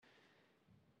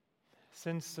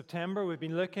Since September, we've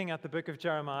been looking at the book of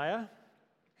Jeremiah.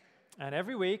 And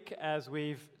every week, as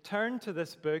we've turned to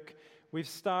this book, we've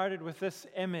started with this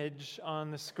image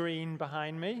on the screen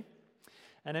behind me.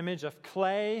 An image of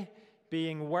clay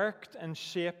being worked and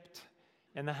shaped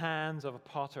in the hands of a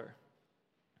potter.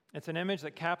 It's an image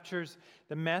that captures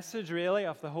the message, really,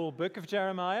 of the whole book of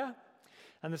Jeremiah.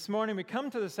 And this morning we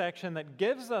come to the section that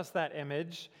gives us that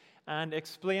image and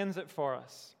explains it for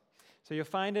us. So you'll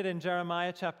find it in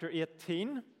Jeremiah chapter 18.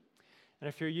 And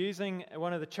if you're using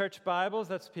one of the church Bibles,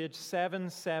 that's page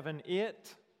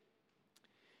 778.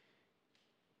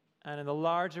 And in the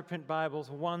larger print Bibles,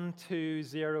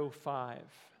 1205.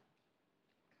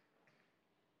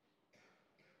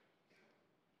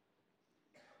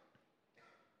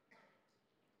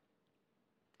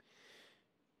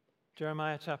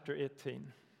 Jeremiah chapter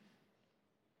 18.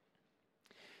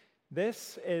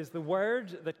 This is the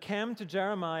word that came to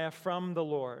Jeremiah from the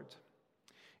Lord.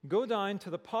 Go down to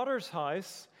the potter's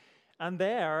house, and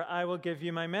there I will give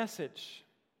you my message.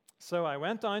 So I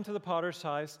went down to the potter's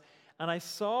house, and I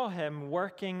saw him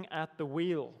working at the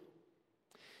wheel.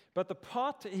 But the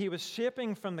pot he was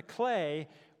shaping from the clay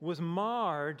was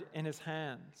marred in his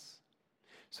hands.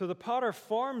 So the potter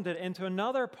formed it into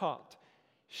another pot,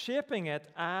 shaping it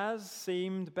as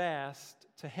seemed best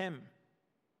to him.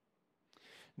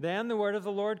 Then the word of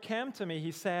the Lord came to me.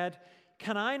 He said,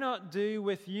 "Can I not do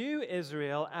with you,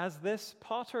 Israel, as this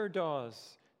potter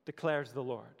does, declares the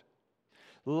Lord.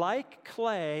 Like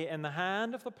clay in the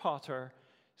hand of the potter,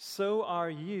 so are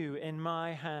you in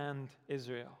my hand,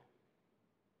 Israel.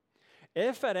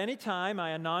 If at any time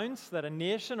I announce that a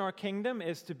nation or kingdom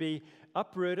is to be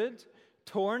uprooted,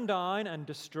 torn down, and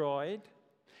destroyed,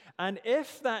 and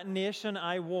if that nation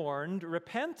I warned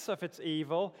repents of its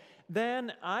evil,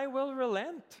 then I will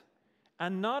relent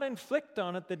and not inflict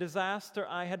on it the disaster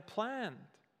I had planned.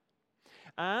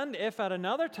 And if at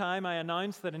another time I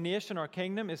announce that a nation or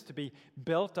kingdom is to be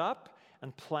built up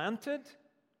and planted,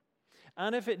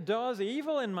 and if it does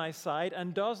evil in my sight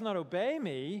and does not obey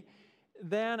me,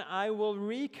 then I will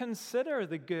reconsider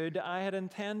the good I had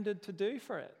intended to do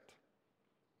for it.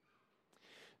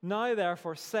 Now,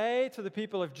 therefore, say to the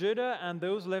people of Judah and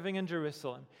those living in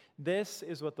Jerusalem, this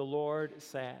is what the Lord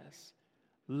says.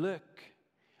 Look,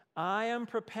 I am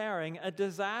preparing a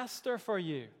disaster for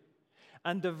you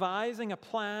and devising a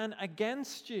plan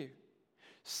against you.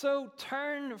 So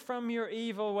turn from your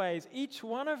evil ways, each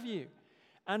one of you,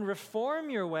 and reform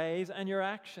your ways and your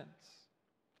actions.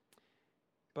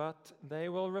 But they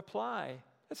will reply,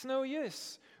 it's no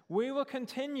use. We will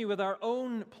continue with our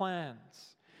own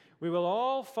plans. We will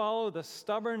all follow the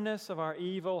stubbornness of our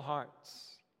evil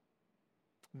hearts.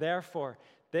 Therefore,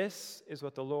 this is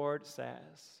what the Lord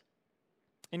says.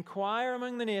 Inquire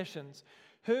among the nations,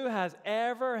 who has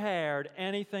ever heard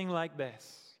anything like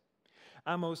this?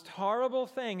 A most horrible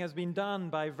thing has been done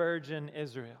by virgin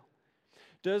Israel.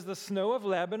 Does the snow of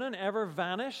Lebanon ever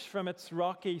vanish from its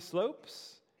rocky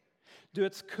slopes? Do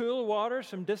its cool waters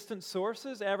from distant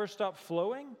sources ever stop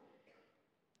flowing?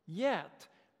 Yet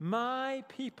my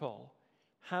people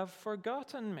have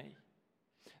forgotten me.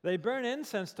 They burn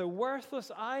incense to worthless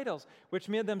idols, which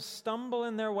made them stumble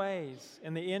in their ways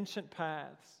in the ancient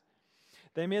paths.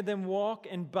 They made them walk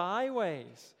in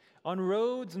byways, on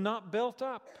roads not built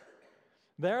up.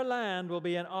 Their land will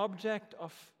be an object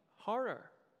of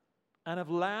horror and of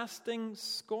lasting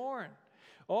scorn.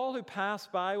 All who pass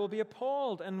by will be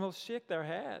appalled and will shake their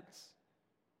heads.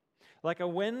 Like a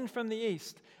wind from the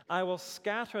east, I will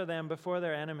scatter them before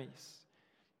their enemies.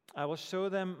 I will show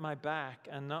them my back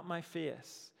and not my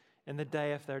face in the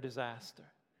day of their disaster.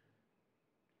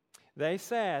 They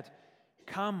said,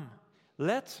 come,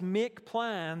 let's make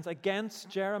plans against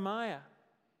Jeremiah.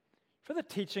 For the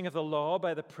teaching of the law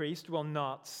by the priest will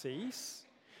not cease,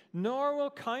 nor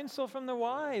will counsel from the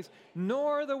wise,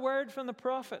 nor the word from the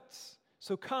prophets.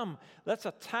 So come, let's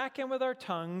attack him with our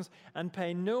tongues and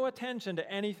pay no attention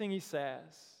to anything he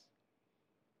says.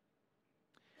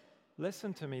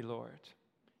 Listen to me, Lord.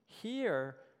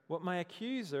 Hear what my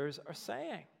accusers are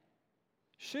saying.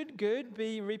 Should good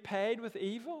be repaid with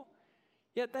evil?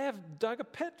 Yet they have dug a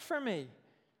pit for me.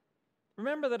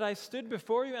 Remember that I stood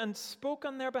before you and spoke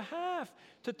on their behalf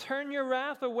to turn your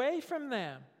wrath away from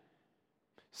them.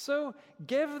 So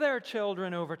give their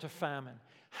children over to famine.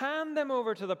 Hand them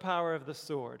over to the power of the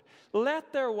sword.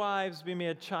 Let their wives be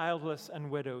made childless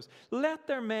and widows. Let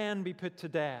their men be put to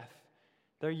death,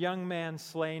 their young men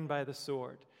slain by the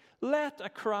sword. Let a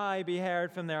cry be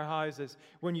heard from their houses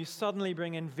when you suddenly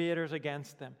bring invaders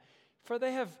against them. For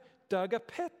they have dug a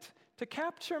pit to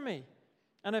capture me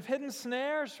and have hidden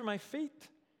snares for my feet.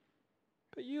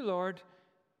 But you, Lord,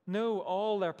 know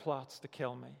all their plots to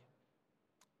kill me.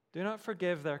 Do not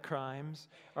forgive their crimes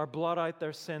or blot out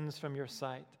their sins from your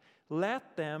sight.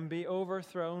 Let them be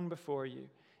overthrown before you.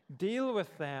 Deal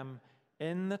with them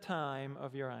in the time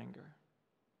of your anger.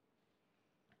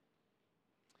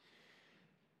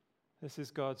 This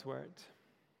is God's word.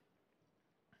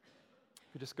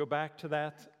 If we just go back to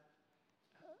that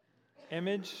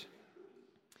image.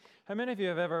 How many of you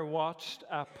have ever watched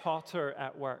a potter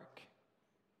at work?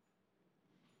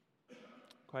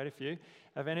 Quite a few.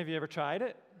 Have any of you ever tried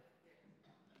it?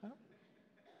 No?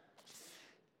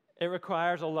 It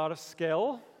requires a lot of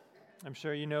skill. I'm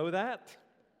sure you know that.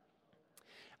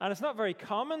 And it's not very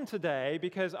common today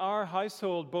because our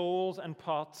household bowls and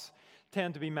pots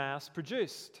tend to be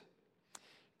mass-produced.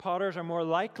 Potters are more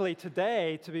likely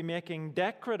today to be making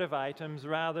decorative items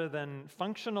rather than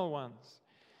functional ones.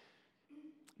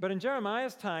 But in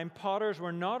Jeremiah's time, potters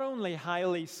were not only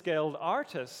highly skilled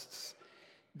artists,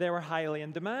 they were highly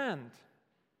in demand.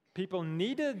 People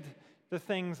needed the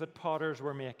things that potters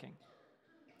were making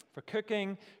for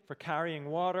cooking, for carrying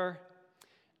water.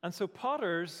 And so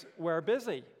potters were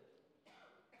busy.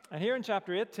 And here in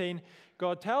chapter 18,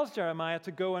 God tells Jeremiah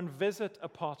to go and visit a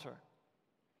potter.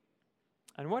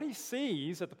 And what he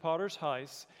sees at the potter's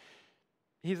house,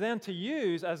 he's then to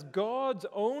use as God's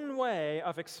own way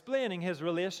of explaining his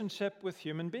relationship with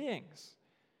human beings,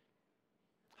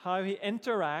 how he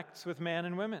interacts with men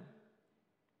and women.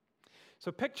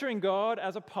 So picturing God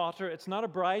as a potter, it's not a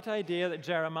bright idea that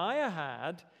Jeremiah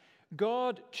had.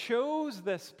 God chose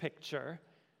this picture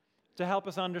to help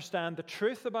us understand the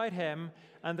truth about him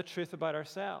and the truth about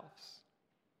ourselves.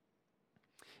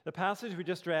 The passage we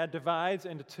just read divides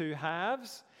into two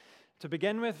halves. To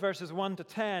begin with, verses 1 to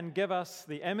 10 give us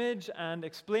the image and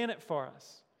explain it for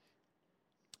us.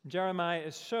 Jeremiah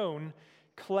is shown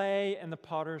clay in the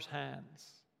potter's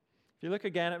hands. If you look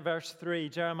again at verse 3,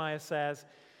 Jeremiah says,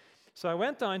 "So I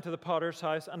went down to the potter's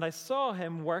house, and I saw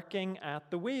him working at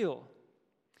the wheel.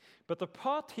 But the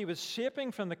pot he was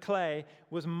shaping from the clay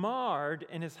was marred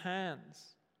in his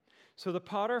hands. So the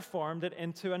potter formed it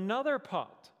into another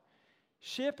pot,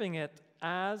 shaping it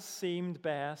as seemed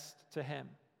best to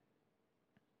him."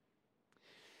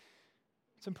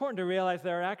 It's important to realize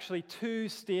there are actually two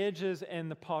stages in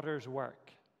the potter's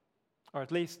work, or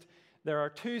at least there are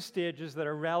two stages that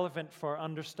are relevant for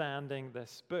understanding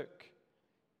this book.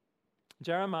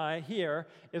 Jeremiah here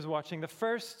is watching the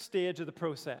first stage of the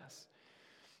process.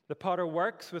 The potter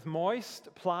works with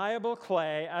moist, pliable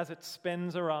clay as it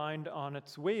spins around on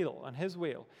its wheel, on his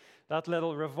wheel, that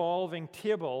little revolving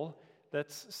table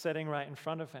that's sitting right in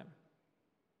front of him.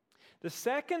 The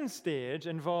second stage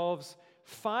involves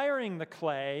firing the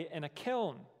clay in a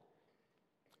kiln.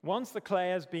 Once the clay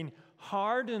has been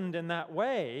hardened in that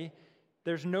way,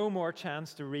 there's no more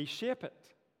chance to reshape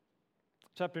it.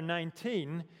 Chapter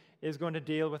 19 is going to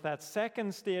deal with that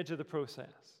second stage of the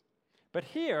process. But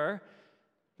here,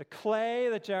 the clay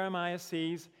that Jeremiah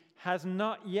sees has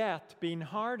not yet been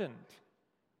hardened.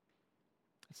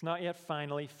 It's not yet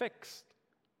finally fixed.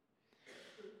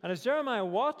 And as Jeremiah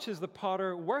watches the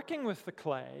potter working with the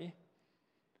clay,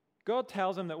 God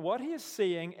tells him that what he is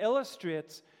seeing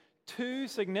illustrates two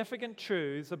significant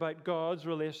truths about God's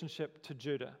relationship to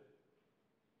Judah.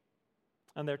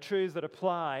 And they're truths that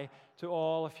apply to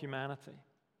all of humanity.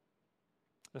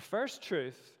 The first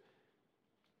truth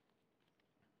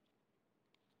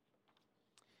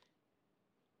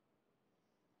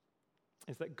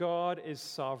is that God is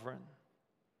sovereign.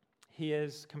 He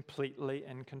is completely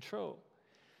in control.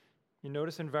 You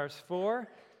notice in verse 4,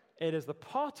 it is the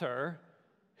potter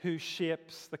who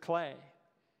shapes the clay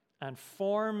and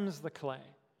forms the clay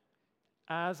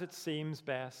as it seems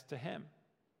best to him.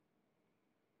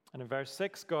 And in verse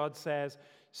 6, God says,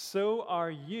 "So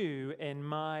are you in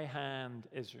my hand,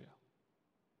 Israel."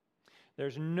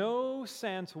 There's no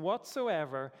sense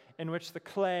whatsoever in which the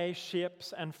clay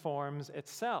shapes and forms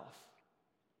itself.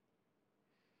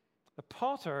 The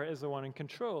potter is the one in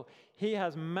control. He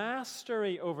has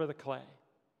mastery over the clay.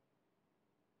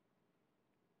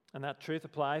 And that truth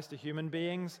applies to human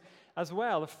beings as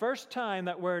well. The first time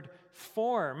that word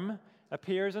form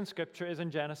appears in Scripture is in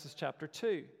Genesis chapter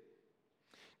 2.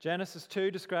 Genesis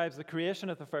 2 describes the creation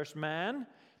of the first man,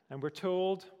 and we're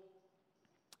told,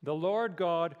 "The Lord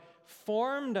God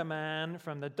formed a man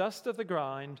from the dust of the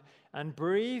ground and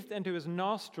breathed into his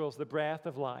nostrils the breath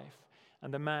of life,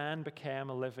 and the man became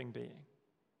a living being."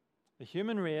 The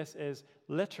human race is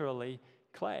literally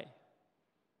clay,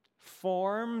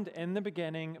 formed in the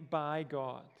beginning by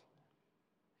God.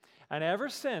 And ever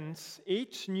since,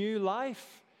 each new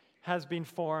life has been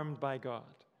formed by God.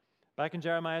 Back in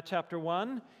Jeremiah chapter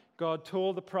 1, God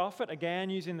told the prophet, again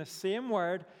using the same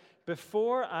word,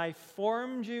 before I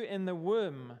formed you in the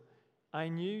womb, I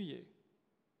knew you.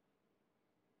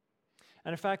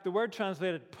 And in fact, the word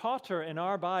translated potter in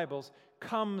our Bibles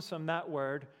comes from that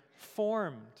word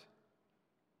formed.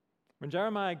 When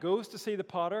Jeremiah goes to see the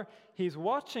potter, he's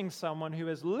watching someone who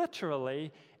is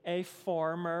literally a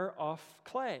former of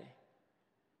clay.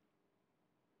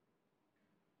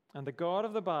 And the God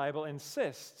of the Bible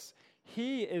insists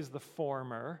he is the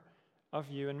former of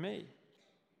you and me.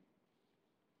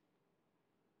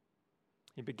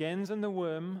 He begins in the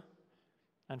womb,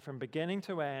 and from beginning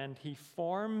to end, he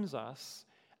forms us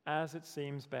as it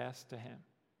seems best to him.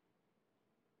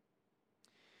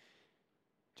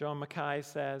 John Mackay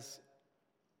says,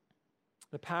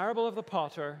 the parable of the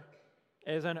potter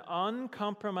is an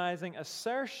uncompromising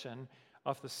assertion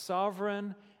of the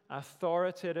sovereign,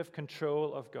 authoritative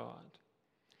control of God.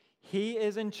 He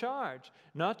is in charge,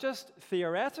 not just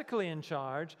theoretically in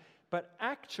charge, but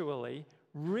actually,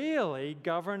 really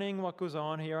governing what goes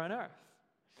on here on earth.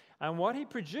 And what he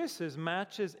produces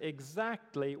matches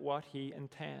exactly what he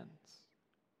intends.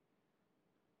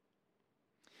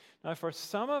 Now, for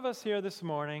some of us here this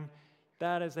morning,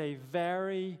 that is a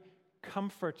very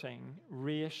comforting,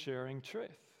 reassuring truth.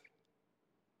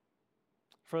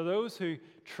 For those who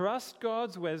trust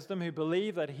God's wisdom, who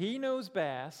believe that he knows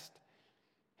best,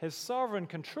 his sovereign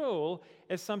control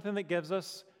is something that gives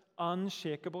us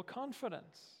unshakable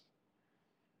confidence.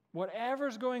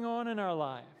 Whatever's going on in our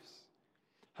lives,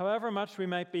 however much we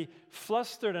might be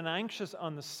flustered and anxious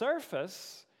on the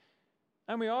surface,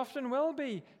 and we often will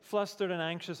be flustered and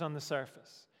anxious on the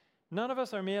surface. None of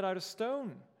us are made out of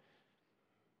stone.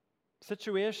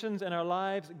 Situations in our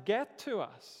lives get to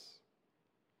us.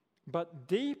 But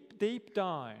deep, deep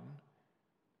down,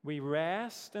 we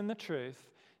rest in the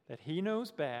truth that he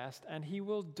knows best and he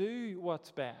will do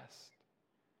what's best.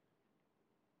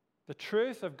 The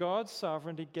truth of God's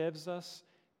sovereignty gives us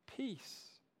peace.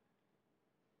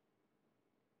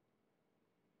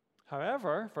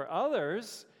 However, for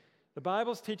others, the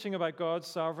Bible's teaching about God's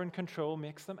sovereign control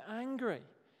makes them angry.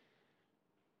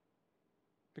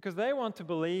 Because they want to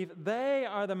believe they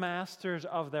are the masters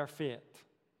of their fate.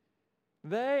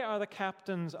 They are the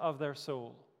captains of their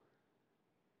soul.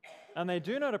 And they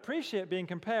do not appreciate being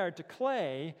compared to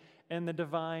clay in the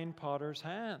divine potter's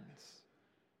hands.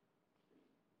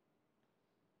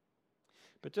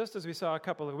 But just as we saw a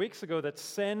couple of weeks ago that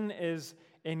sin is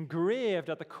engraved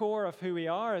at the core of who we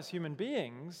are as human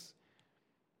beings,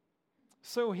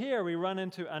 so here we run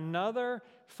into another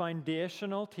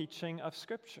foundational teaching of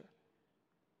Scripture.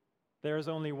 There is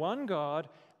only one God,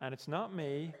 and it's not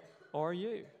me or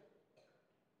you.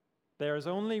 There is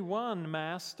only one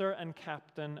master and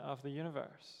captain of the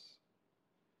universe.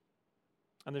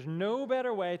 And there's no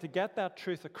better way to get that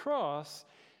truth across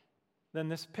than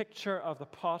this picture of the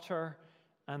potter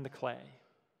and the clay.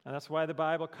 And that's why the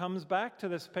Bible comes back to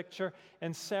this picture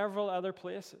in several other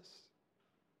places.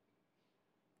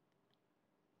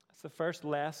 That's the first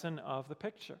lesson of the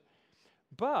picture.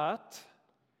 But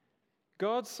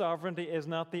God's sovereignty is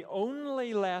not the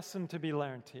only lesson to be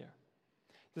learned here.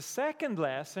 The second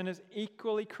lesson is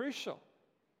equally crucial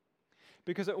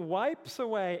because it wipes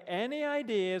away any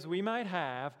ideas we might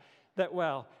have that,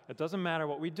 well, it doesn't matter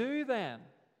what we do then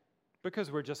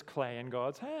because we're just clay in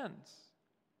God's hands.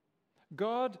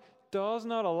 God does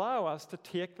not allow us to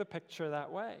take the picture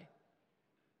that way.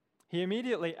 He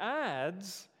immediately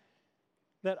adds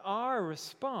that our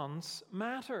response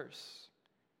matters.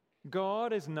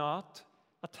 God is not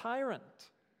a tyrant.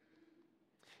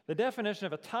 The definition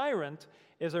of a tyrant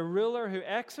is a ruler who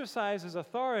exercises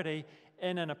authority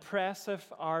in an oppressive,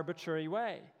 arbitrary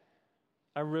way.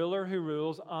 A ruler who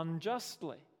rules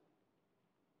unjustly.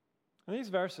 And these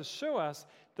verses show us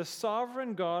the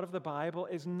sovereign God of the Bible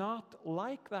is not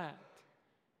like that.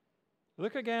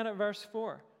 Look again at verse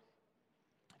 4.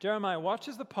 Jeremiah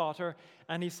watches the potter,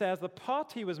 and he says the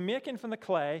pot he was making from the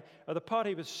clay, or the pot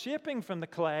he was shaping from the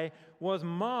clay, was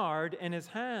marred in his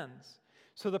hands.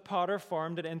 So the potter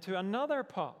formed it into another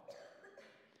pot.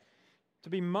 To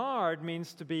be marred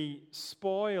means to be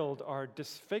spoiled or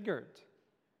disfigured.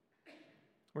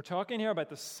 We're talking here about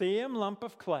the same lump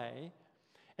of clay.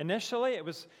 Initially, it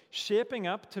was shaping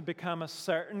up to become a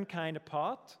certain kind of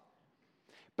pot,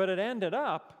 but it ended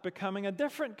up becoming a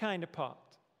different kind of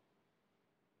pot.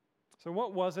 So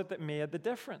what was it that made the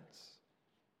difference?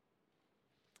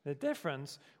 The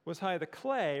difference was how the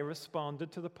clay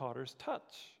responded to the potter's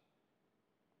touch.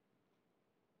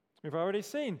 We've already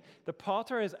seen the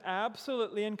potter is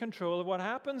absolutely in control of what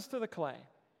happens to the clay.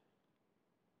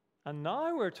 And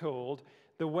now we're told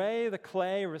the way the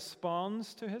clay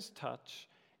responds to his touch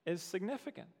is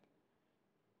significant.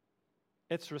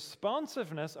 its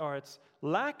responsiveness or its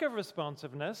lack of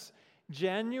responsiveness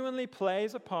genuinely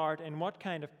plays a part in what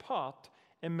kind of pot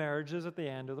emerges at the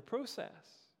end of the process.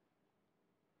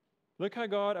 Look how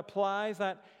God applies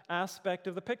that aspect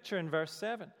of the picture in verse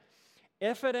 7.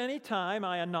 If at any time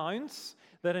I announce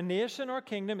that a nation or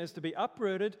kingdom is to be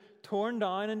uprooted, torn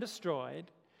down, and destroyed,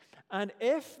 and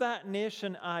if that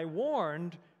nation I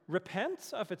warned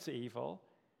repents of its evil,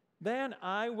 then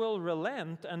I will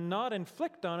relent and not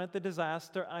inflict on it the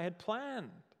disaster I had planned.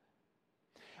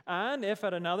 And if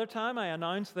at another time I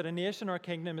announce that a nation or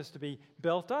kingdom is to be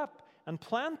built up and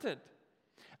planted,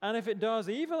 and if it does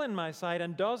evil in my sight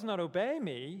and does not obey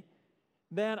me,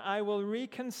 then I will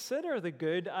reconsider the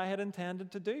good I had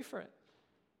intended to do for it.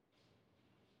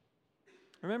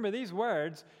 Remember, these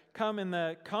words come in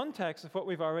the context of what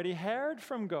we've already heard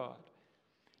from God.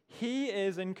 He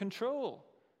is in control.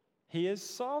 He is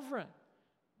sovereign.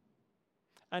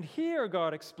 And here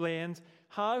God explains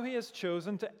how he has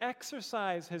chosen to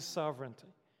exercise his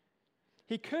sovereignty.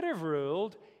 He could have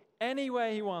ruled any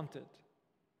way he wanted,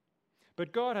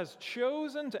 but God has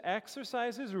chosen to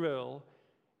exercise his rule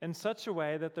in such a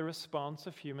way that the response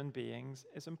of human beings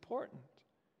is important.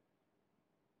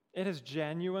 It has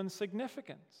genuine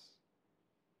significance.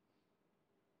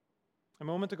 A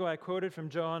moment ago I quoted from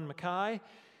John Mackay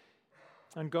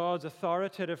on God's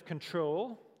authoritative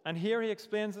control, and here he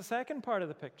explains the second part of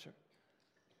the picture.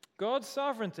 God's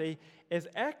sovereignty is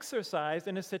exercised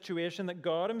in a situation that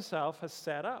God himself has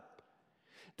set up.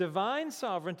 Divine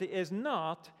sovereignty is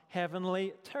not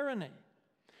heavenly tyranny.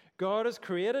 God has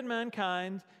created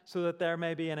mankind so that there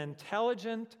may be an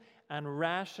intelligent and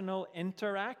rational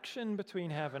interaction between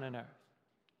heaven and earth.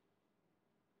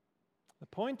 The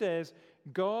point is,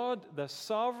 God, the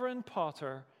sovereign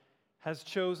potter, has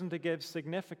chosen to give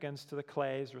significance to the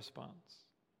clay's response.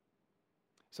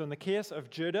 So in the case of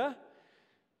Judah,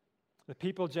 the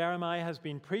people Jeremiah has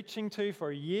been preaching to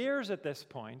for years at this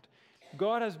point,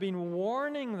 God has been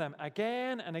warning them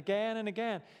again and again and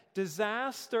again.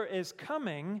 Disaster is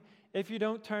coming if you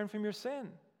don't turn from your sin.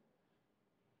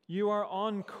 You are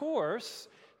on course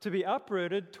to be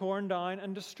uprooted, torn down,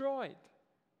 and destroyed.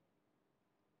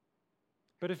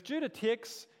 But if Judah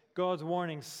takes God's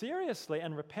warning seriously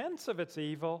and repents of its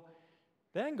evil,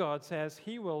 then God says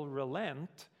he will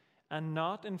relent and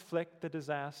not inflict the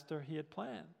disaster he had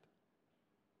planned.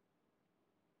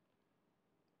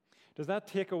 Does that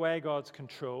take away God's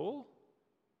control?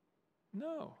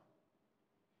 No.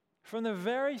 From the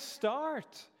very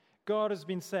start, God has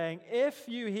been saying, if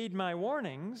you heed my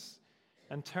warnings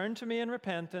and turn to me in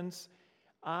repentance,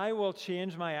 I will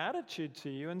change my attitude to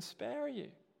you and spare you.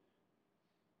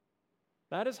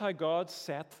 That is how God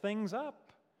set things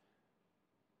up.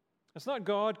 It's not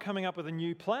God coming up with a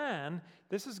new plan.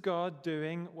 This is God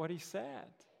doing what he said.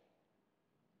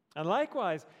 And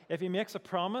likewise, if he makes a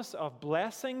promise of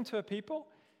blessing to a people,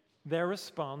 their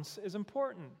response is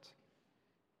important.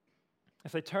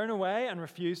 If they turn away and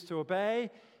refuse to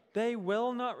obey, they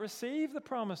will not receive the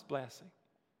promised blessing.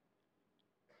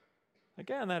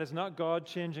 Again, that is not God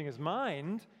changing his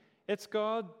mind. It's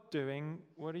God doing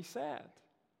what he said.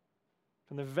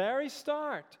 From the very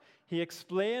start, he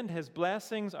explained his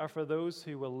blessings are for those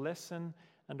who will listen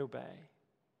and obey.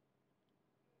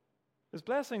 His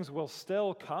blessings will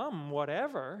still come,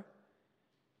 whatever,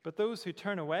 but those who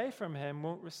turn away from him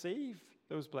won't receive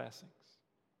those blessings.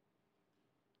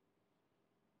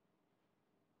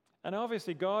 And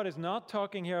obviously, God is not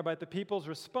talking here about the people's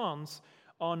response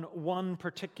on one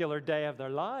particular day of their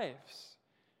lives,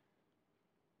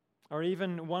 or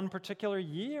even one particular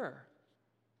year.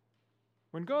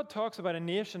 When God talks about a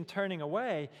nation turning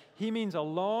away, he means a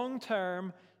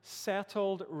long-term,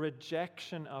 settled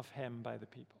rejection of him by the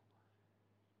people.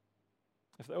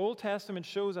 If the Old Testament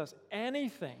shows us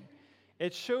anything,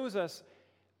 it shows us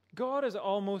God is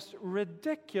almost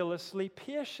ridiculously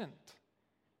patient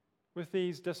with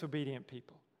these disobedient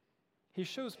people. He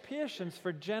shows patience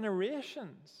for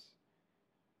generations.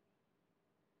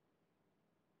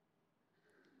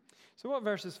 So what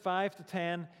verses 5 to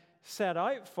 10 set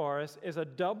out for us is a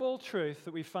double truth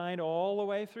that we find all the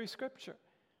way through Scripture.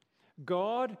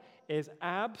 God is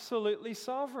absolutely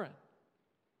sovereign,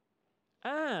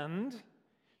 and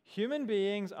human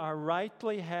beings are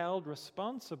rightly held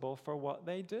responsible for what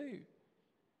they do.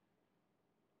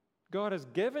 God has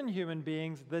given human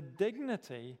beings the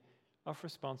dignity of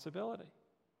responsibility.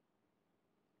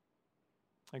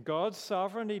 And God's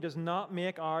sovereignty does not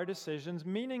make our decisions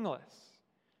meaningless.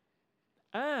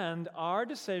 And our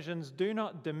decisions do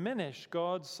not diminish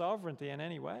God's sovereignty in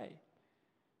any way.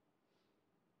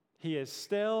 He is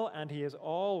still and he is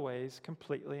always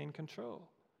completely in control.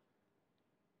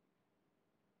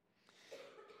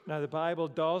 Now, the Bible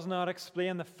does not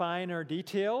explain the finer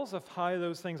details of how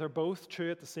those things are both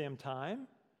true at the same time.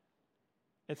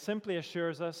 It simply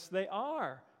assures us they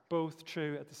are both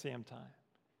true at the same time.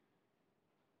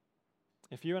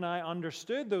 If you and I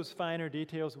understood those finer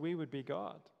details, we would be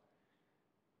God.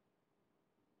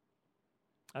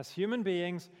 As human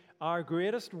beings, our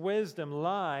greatest wisdom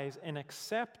lies in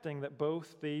accepting that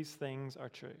both these things are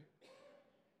true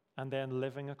and then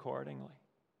living accordingly.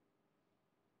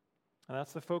 And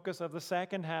that's the focus of the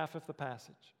second half of the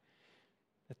passage.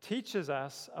 It teaches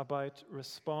us about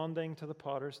responding to the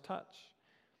potter's touch.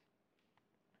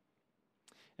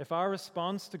 If our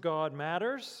response to God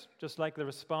matters, just like the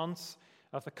response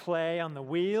of the clay on the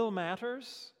wheel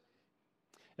matters,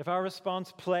 if our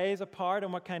response plays a part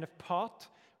in what kind of pot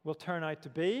will turn out to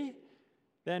be,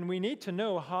 then we need to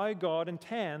know how God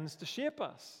intends to shape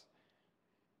us.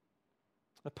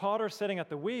 The potter sitting at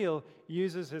the wheel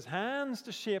uses his hands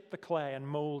to shape the clay and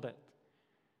mold it.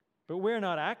 But we're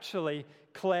not actually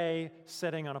clay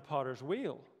sitting on a potter's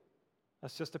wheel.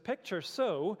 That's just a picture.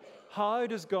 So, how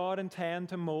does God intend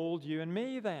to mold you and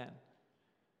me then?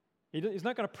 He's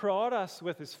not going to prod us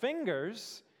with his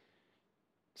fingers.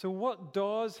 So what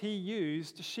does he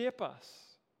use to shape us?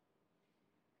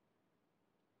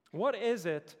 What is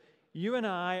it you and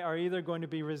I are either going to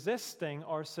be resisting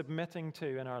or submitting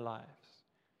to in our lives?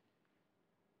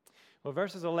 Well,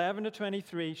 verses 11 to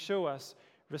 23 show us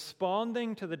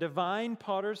responding to the divine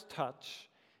potter's touch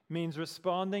means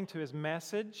responding to his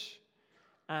message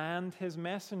and his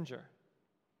messenger.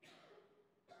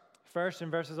 First,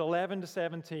 in verses 11 to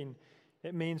 17,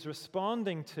 it means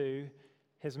responding to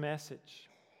his message.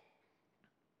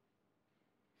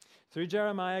 Through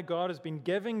Jeremiah, God has been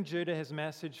giving Judah his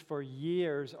message for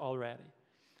years already.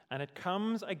 And it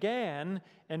comes again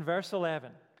in verse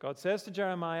 11. God says to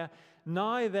Jeremiah,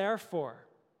 "Now therefore,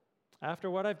 after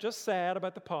what I've just said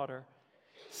about the potter,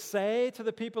 say to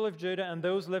the people of Judah and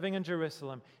those living in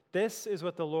Jerusalem, this is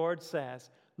what the Lord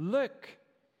says. Look,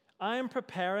 I am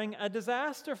preparing a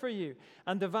disaster for you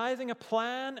and devising a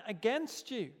plan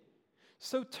against you.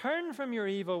 So turn from your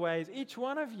evil ways, each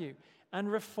one of you,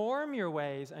 and reform your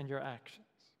ways and your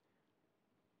actions."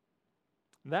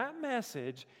 That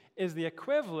message is the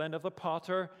equivalent of the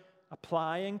potter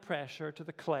applying pressure to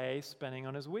the clay spinning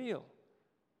on his wheel.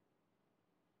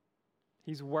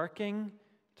 He's working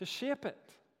to shape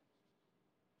it.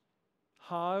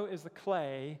 How is the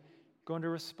clay going to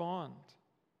respond?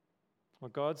 Well,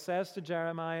 God says to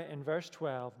Jeremiah in verse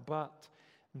 12, "But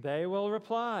they will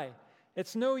reply,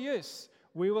 'It's no use.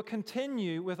 We will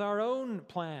continue with our own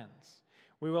plans.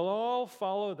 We will all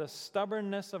follow the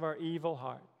stubbornness of our evil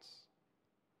hearts.'"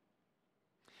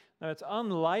 Now, it's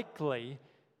unlikely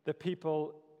that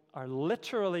people are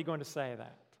literally going to say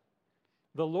that.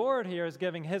 The Lord here is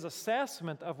giving his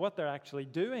assessment of what they're actually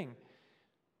doing.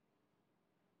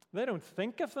 They don't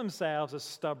think of themselves as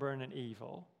stubborn and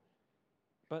evil,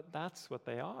 but that's what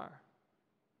they are.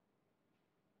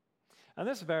 And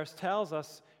this verse tells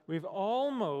us we've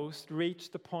almost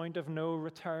reached the point of no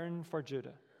return for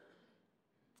Judah.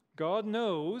 God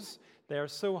knows they are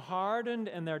so hardened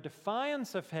in their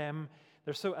defiance of him,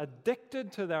 they're so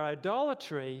addicted to their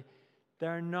idolatry,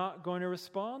 they're not going to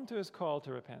respond to his call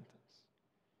to repentance.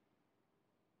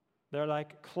 They're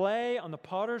like clay on the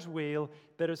potter's wheel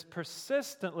that is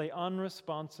persistently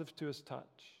unresponsive to his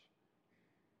touch.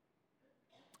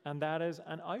 And that is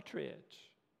an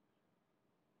outrage.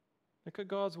 Look at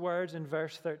God's words in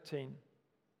verse 13.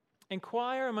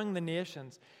 "Inquire among the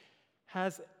nations,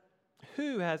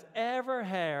 who has ever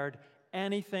heard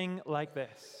anything like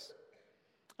this?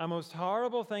 A most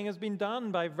horrible thing has been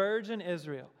done by virgin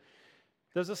Israel.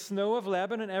 Does the snow of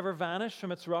Lebanon ever vanish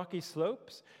from its rocky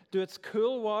slopes? Do its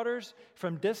cool waters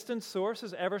from distant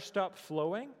sources ever stop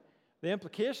flowing?" The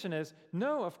implication is,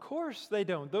 no, of course they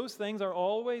don't. Those things are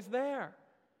always there.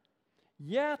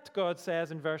 Yet, God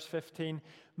says in verse 15,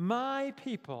 "My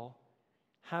people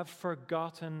have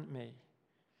forgotten me.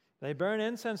 They burn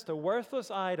incense to worthless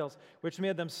idols, which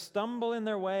made them stumble in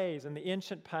their ways in the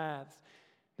ancient paths.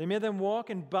 They made them walk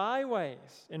in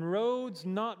byways, in roads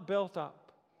not built up."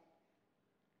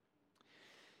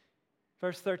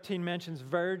 Verse 13 mentions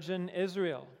virgin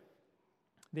Israel.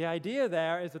 The idea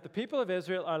there is that the people of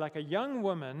Israel are like a young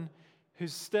woman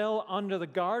who's still under the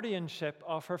guardianship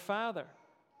of her father.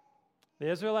 The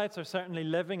Israelites are certainly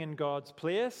living in God's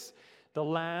place. The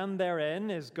land they're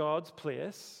in is God's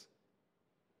place.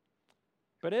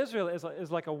 But Israel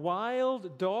is like a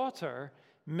wild daughter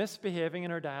misbehaving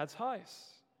in her dad's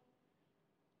house.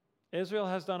 Israel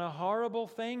has done a horrible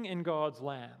thing in God's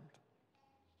land.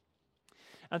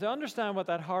 And to understand what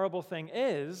that horrible thing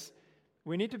is,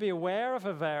 we need to be aware of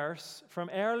a verse from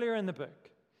earlier in the book.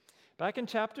 Back in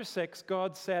chapter 6,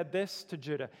 God said this to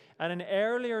Judah at an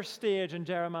earlier stage in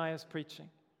Jeremiah's preaching.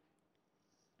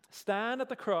 Stand at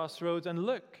the crossroads and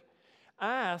look.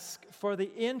 Ask for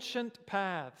the ancient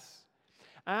paths.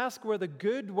 Ask where the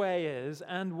good way is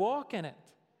and walk in it,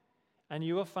 and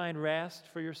you will find rest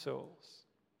for your souls.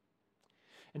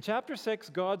 In chapter 6,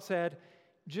 God said,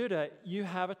 Judah, you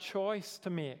have a choice to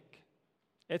make.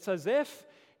 It's as if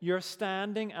you're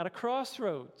standing at a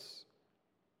crossroads.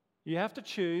 You have to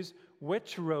choose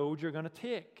which road you're going to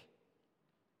take.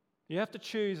 You have to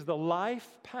choose the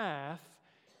life path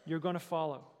you're going to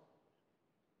follow.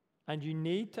 And you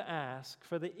need to ask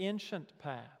for the ancient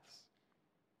paths.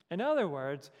 In other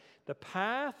words, the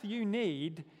path you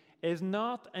need is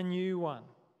not a new one.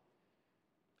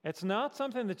 It's not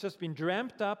something that's just been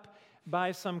dreamt up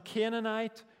by some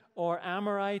Canaanite or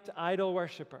Amorite idol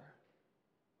worshiper.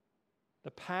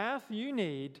 The path you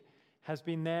need has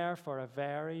been there for a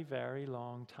very, very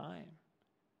long time.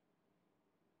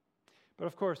 But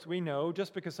of course, we know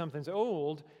just because something's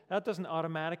old, that doesn't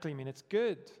automatically mean it's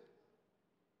good.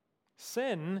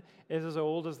 Sin is as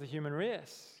old as the human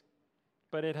race,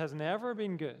 but it has never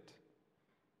been good.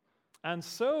 And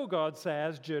so God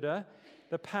says, Judah,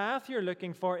 the path you're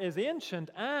looking for is ancient,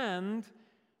 and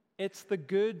it's the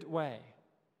good way,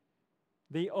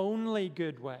 the only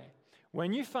good way.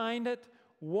 When you find it,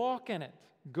 walk in it.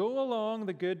 Go along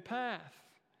the good path,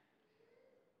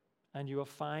 and you will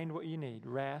find what you need,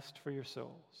 rest for your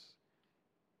souls.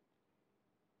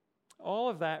 All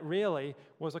of that really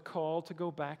was a call to go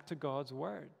back to God's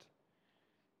word,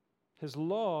 his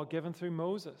law given through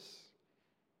Moses.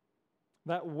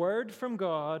 That word from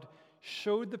God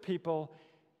showed the people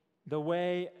the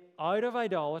way out of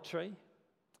idolatry.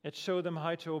 It showed them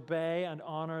how to obey and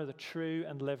honor the true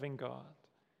and living God.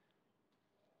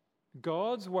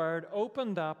 God's word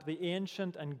opened up the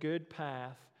ancient and good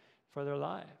path for their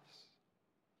lives.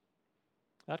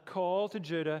 That call to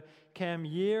Judah came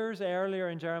years earlier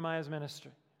in Jeremiah's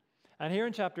ministry. And here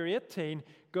in chapter 18,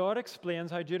 God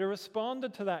explains how Judah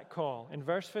responded to that call. In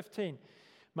verse 15,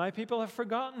 my people have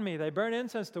forgotten me. They burn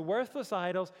incense to worthless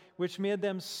idols, which made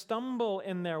them stumble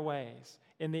in their ways,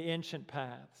 in the ancient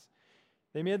paths.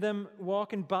 They made them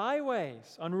walk in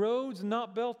byways, on roads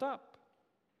not built up.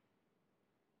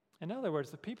 In other words,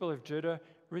 the people of Judah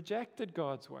rejected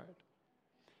God's word.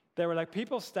 They were like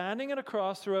people standing at a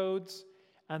crossroads,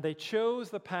 and they chose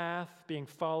the path being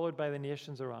followed by the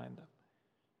nations around them,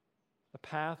 the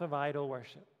path of idol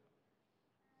worship.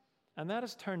 And that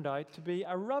has turned out to be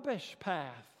a rubbish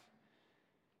path.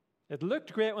 It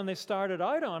looked great when they started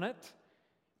out on it,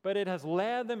 but it has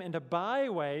led them into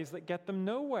byways that get them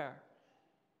nowhere,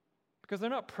 because they're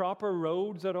not proper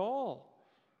roads at all.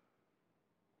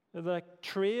 They're like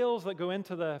trails that go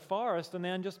into the forest and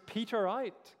then just peter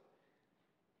out.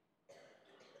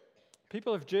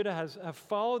 People of Judah have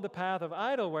followed the path of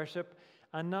idol worship,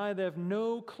 and now they have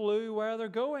no clue where they're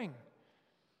going.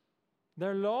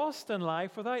 They're lost in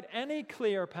life without any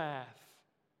clear path.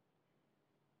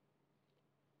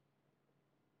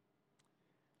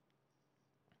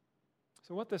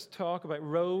 So what this talk about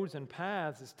roads and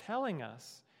paths is telling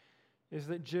us is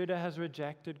that Judah has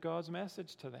rejected God's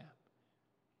message to them.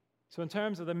 So in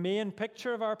terms of the main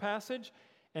picture of our passage,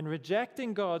 in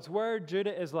rejecting God's word,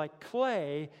 Judah is like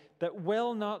clay that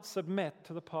will not submit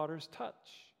to the potter's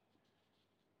touch.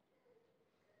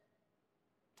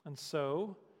 And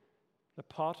so, the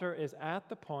potter is at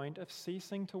the point of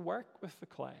ceasing to work with the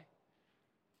clay.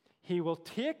 He will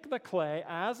take the clay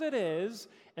as it is,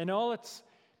 in all its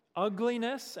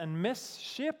ugliness and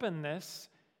misshapenness,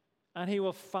 and he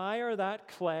will fire that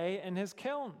clay in his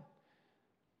kiln.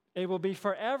 It will be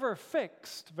forever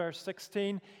fixed, verse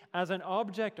 16, as an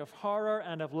object of horror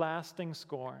and of lasting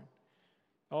scorn.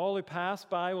 All who pass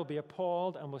by will be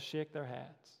appalled and will shake their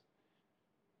heads.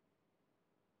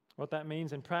 What that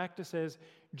means in practice is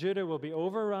Judah will be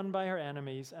overrun by her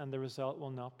enemies, and the result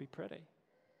will not be pretty.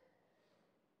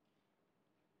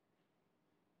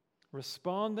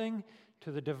 Responding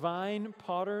to the divine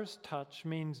potter's touch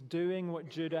means doing what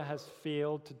Judah has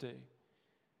failed to do.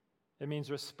 It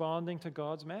means responding to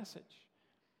God's message,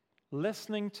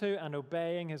 listening to and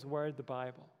obeying his word, the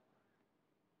Bible.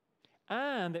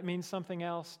 And it means something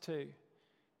else too.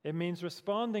 It means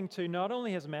responding to not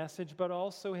only his message, but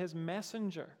also his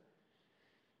messenger.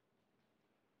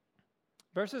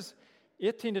 Verses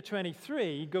 18 to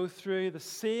 23 go through the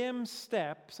same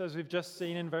steps as we've just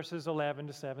seen in verses 11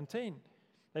 to 17.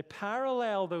 They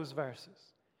parallel those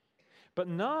verses. But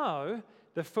now,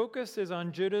 the focus is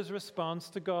on Judah's response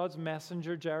to God's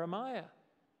messenger, Jeremiah.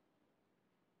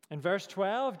 In verse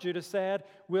 12, Judah said,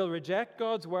 we'll reject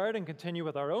God's word and continue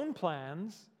with our own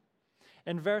plans.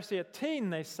 In verse 18,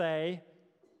 they say,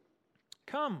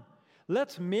 come,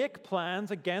 let's make plans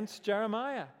against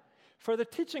Jeremiah. For the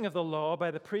teaching of the law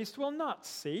by the priest will not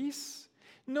cease,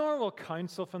 nor will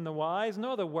counsel from the wise,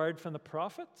 nor the word from the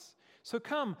prophets. So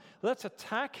come, let's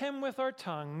attack him with our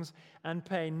tongues and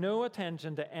pay no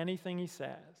attention to anything he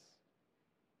says.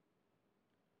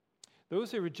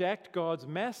 Those who reject God's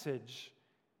message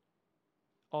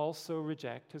also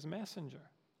reject his messenger.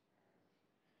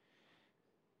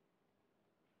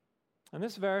 And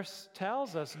this verse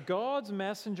tells us God's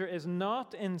messenger is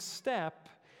not in step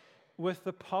with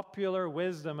the popular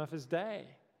wisdom of his day.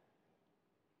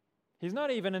 He's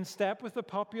not even in step with the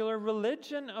popular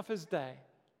religion of his day.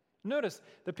 Notice,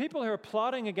 the people who are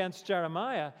plotting against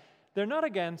Jeremiah, they're not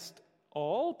against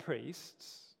all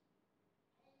priests.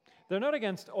 They're not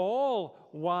against all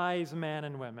wise men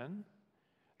and women.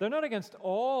 They're not against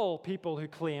all people who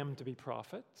claim to be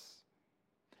prophets.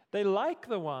 They like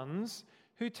the ones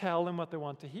who tell them what they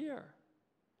want to hear.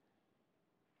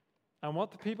 And what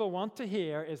the people want to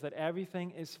hear is that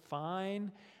everything is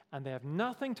fine and they have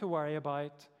nothing to worry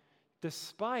about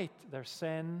despite their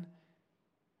sin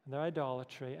and their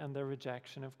idolatry and their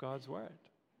rejection of God's word.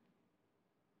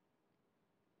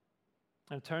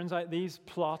 And it turns out these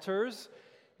plotters,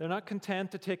 they're not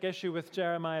content to take issue with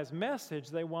Jeremiah's message.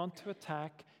 They want to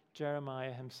attack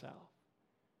Jeremiah himself.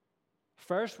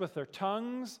 First with their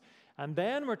tongues, and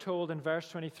then we're told in verse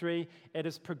 23, it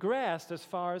has progressed as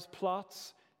far as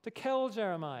plots to kill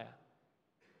Jeremiah.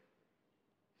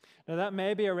 Now that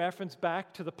may be a reference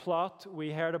back to the plot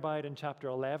we heard about in chapter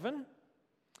 11,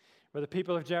 where the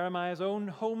people of Jeremiah's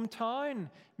own hometown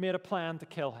made a plan to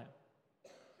kill him.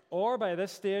 Or by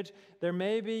this stage, there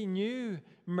may be new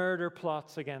murder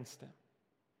plots against him.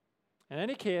 In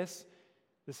any case,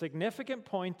 the significant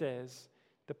point is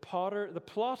the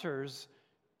plotters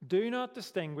do not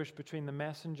distinguish between the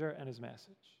messenger and his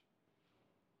message.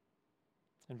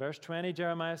 In verse 20,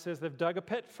 Jeremiah says they've dug a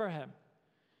pit for him.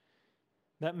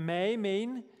 That may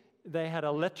mean they had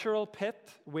a literal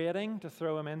pit waiting to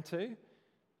throw him into.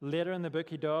 Later in the book,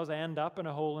 he does end up in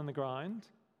a hole in the ground.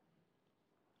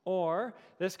 Or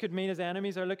this could mean his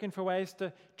enemies are looking for ways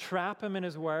to trap him in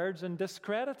his words and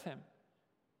discredit him.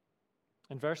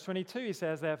 In verse 22, he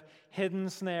says they have hidden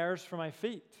snares for my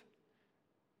feet.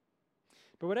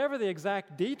 But whatever the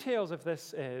exact details of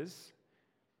this is,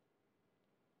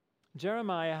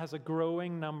 Jeremiah has a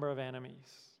growing number of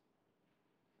enemies.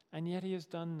 And yet he has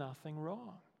done nothing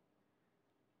wrong.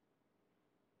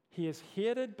 He is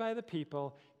hated by the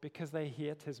people because they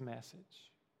hate his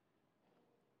message.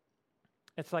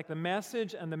 It's like the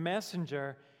message and the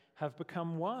messenger have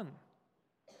become one.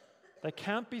 They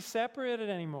can't be separated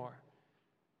anymore.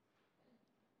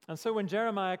 And so when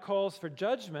Jeremiah calls for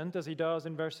judgment, as he does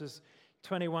in verses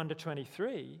 21 to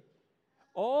 23,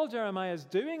 all Jeremiah is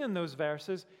doing in those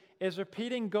verses is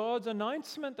repeating God's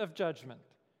announcement of judgment.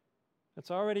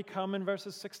 It's already come in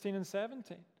verses 16 and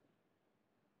 17.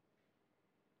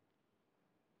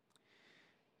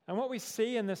 And what we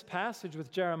see in this passage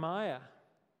with Jeremiah,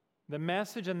 the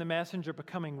message and the messenger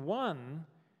becoming one,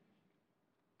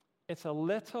 it's a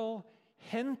little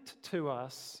hint to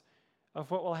us of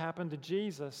what will happen to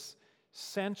Jesus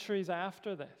centuries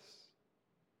after this.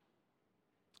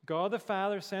 God the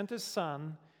Father sent his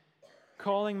Son,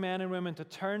 calling men and women to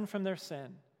turn from their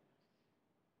sin.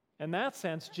 In that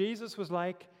sense, Jesus was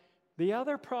like the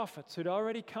other prophets who'd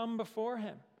already come before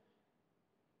him.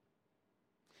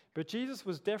 But Jesus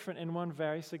was different in one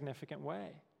very significant way.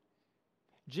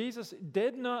 Jesus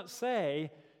did not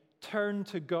say, turn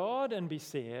to God and be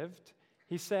saved.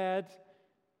 He said,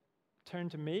 turn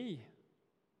to me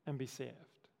and be saved.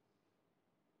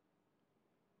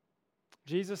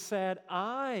 Jesus said,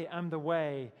 I am the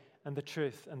way and the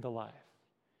truth and the life.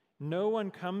 No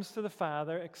one comes to the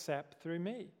Father except through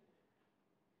me.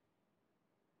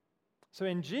 So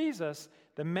in Jesus,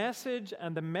 the message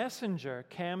and the messenger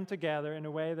came together in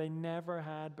a way they never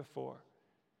had before.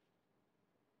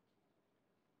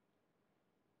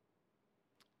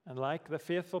 And like the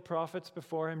faithful prophets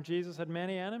before him, Jesus had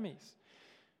many enemies.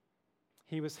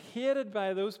 He was hated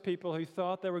by those people who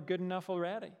thought they were good enough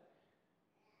already.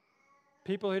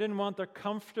 People who didn't want their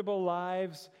comfortable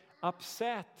lives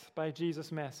upset by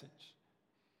Jesus' message.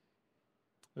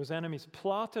 Those enemies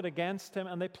plotted against him,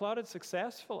 and they plotted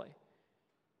successfully.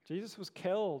 Jesus was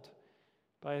killed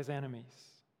by his enemies,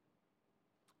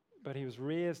 but he was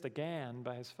raised again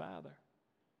by his Father.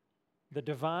 The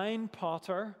divine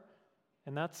potter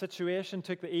in that situation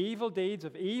took the evil deeds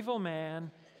of evil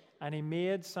men and he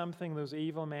made something those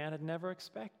evil men had never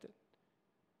expected.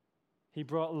 He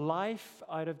brought life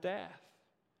out of death.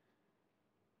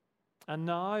 And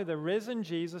now the risen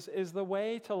Jesus is the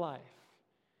way to life.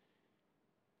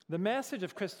 The message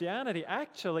of Christianity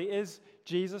actually is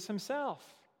Jesus himself.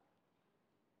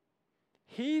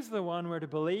 He's the one we're to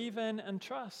believe in and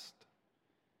trust.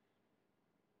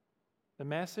 The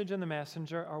message and the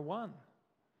messenger are one.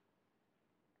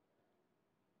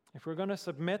 If we're going to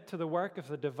submit to the work of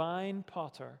the divine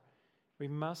potter, we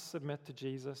must submit to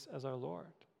Jesus as our Lord.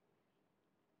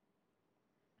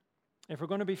 If we're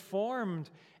going to be formed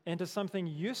into something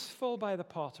useful by the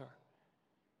potter,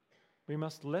 we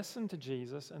must listen to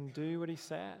Jesus and do what he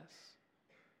says.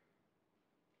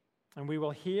 And we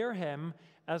will hear him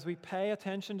as we pay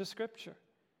attention to Scripture.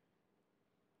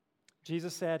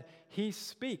 Jesus said, he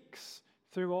speaks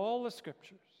through all the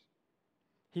Scriptures.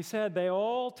 He said they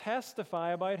all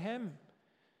testify about him.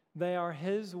 They are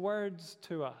his words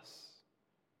to us.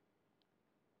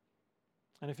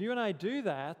 And if you and I do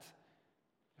that,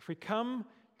 if we come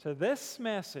to this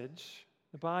message,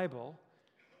 the Bible,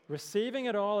 receiving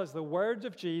it all as the words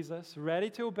of Jesus, ready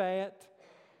to obey it,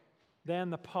 then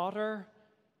the potter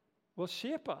will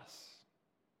shape us.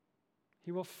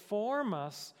 He will form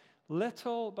us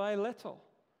little by little,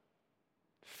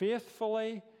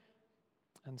 faithfully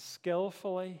and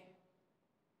skillfully.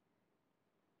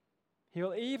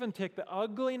 He'll even take the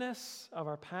ugliness of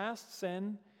our past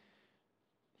sin.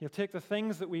 He'll take the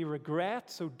things that we regret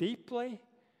so deeply,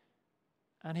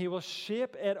 and he will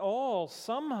shape it all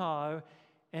somehow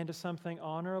into something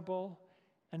honorable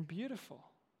and beautiful.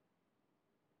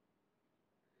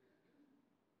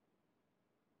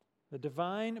 The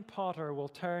divine potter will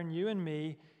turn you and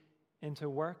me into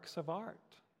works of art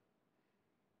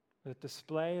that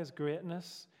display his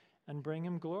greatness and bring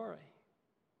him glory.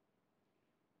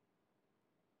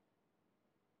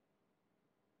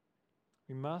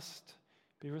 We must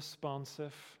be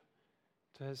responsive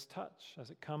to his touch as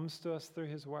it comes to us through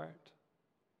his word.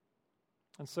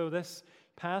 And so this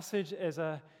passage is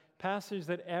a passage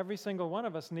that every single one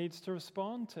of us needs to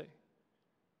respond to.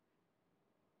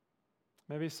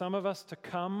 Maybe some of us to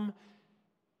come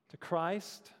to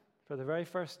Christ for the very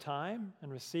first time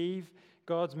and receive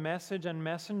God's message and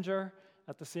messenger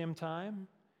at the same time.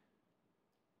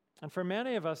 And for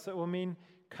many of us, that will mean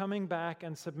coming back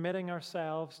and submitting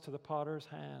ourselves to the potter's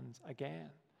hands again,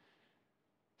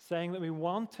 saying that we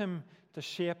want him to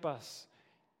shape us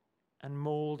and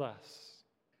mold us,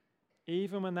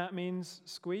 even when that means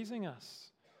squeezing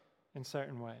us in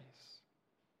certain ways.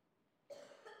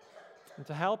 And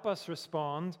to help us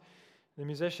respond, the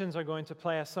musicians are going to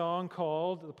play a song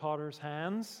called The Potter's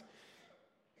Hands.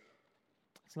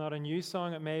 It's not a new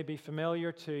song. It may be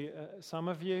familiar to some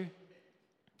of you.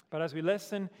 But as we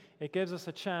listen, it gives us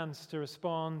a chance to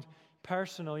respond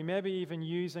personally, maybe even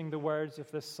using the words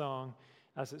of this song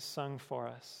as it's sung for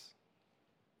us.